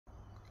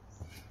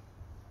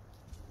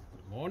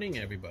Morning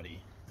everybody.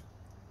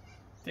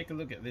 Take a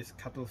look at this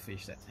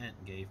cuttlefish that Ant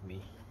gave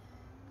me.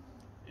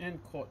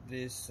 Ant caught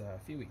this a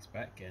few weeks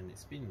back and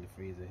it's been in the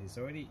freezer. He's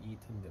already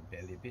eaten the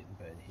belly bit,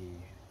 but he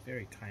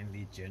very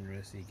kindly,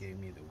 generously gave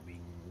me the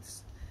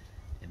wings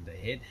and the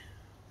head.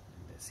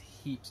 And there's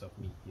heaps of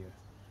meat here.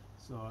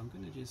 So I'm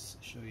going to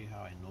just show you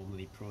how I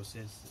normally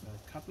process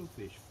a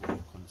cuttlefish for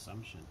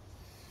consumption.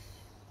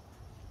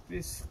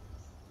 This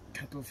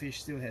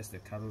cuttlefish still has the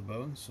cuttle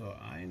bone, so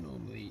I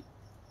normally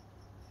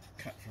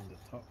cut from the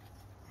top.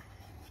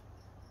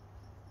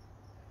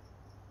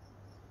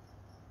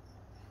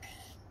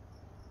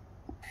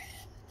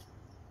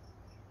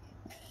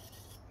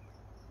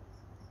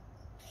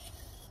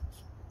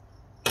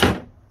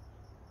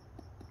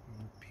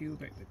 And peel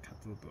back the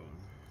cuttle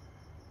bone.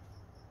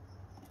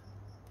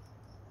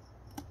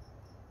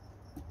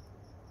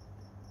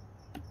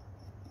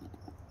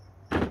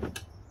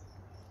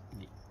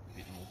 Need a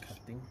bit more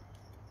cutting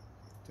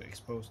to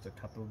expose the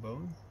cuttle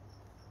bone.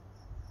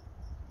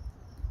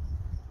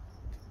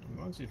 And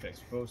once you've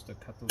exposed the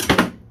cuttle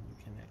bone,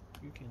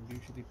 you can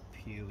usually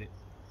peel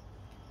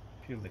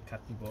the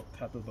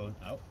cuttle bone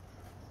out,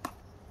 like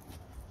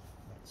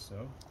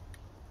so.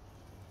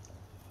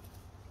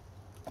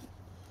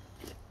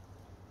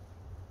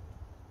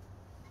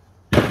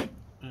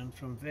 And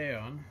from there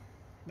on,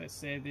 let's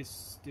say this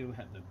still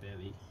had the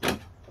belly.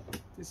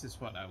 This is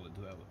what I would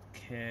do. I would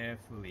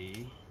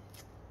carefully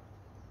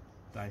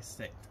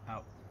dissect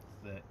out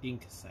the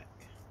ink sac.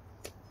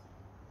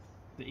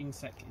 The ink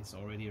sac is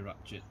already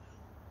ruptured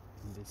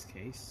in this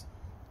case,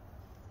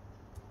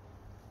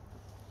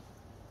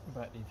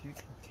 but if you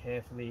can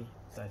carefully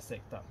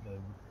dissect up the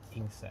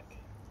ink sac,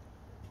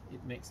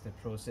 it makes the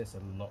process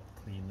a lot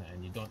cleaner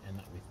and you don't end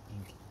up with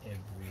ink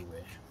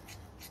everywhere.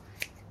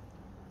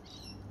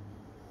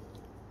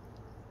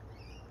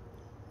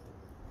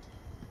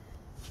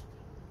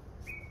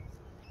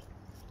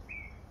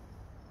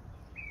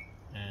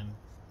 And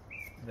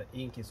the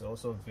ink is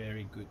also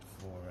very good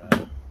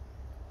for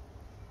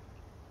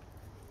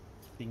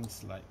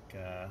things like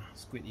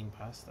squid ink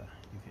pasta,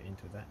 if you're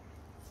into that.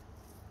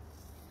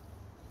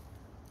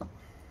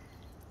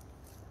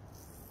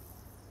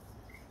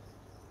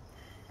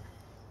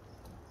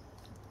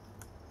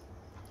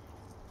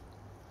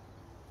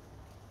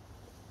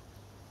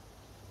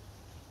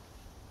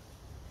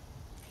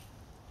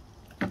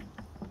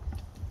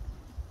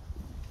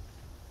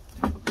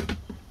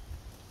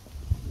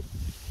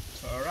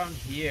 So around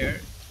here,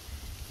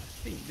 I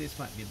think this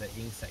might be the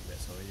ink sac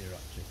that's already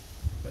ruptured.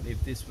 But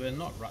if this were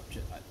not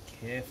ruptured, I'd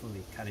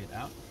carefully cut it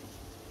out,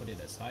 put it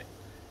aside,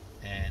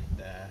 and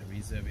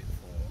reserve it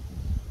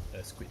for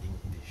a squid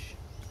ink dish.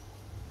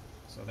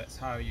 So that's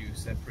how you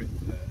separate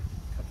the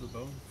cuttle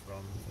bone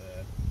from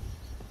the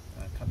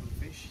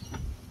cuttlefish.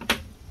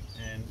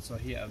 And so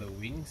here are the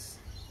wings.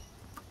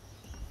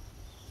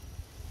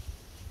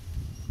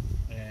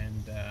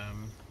 And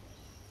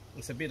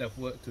it's a bit of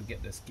work to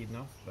get the skin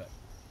off, but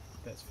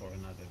that's for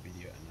another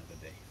video,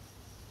 another day.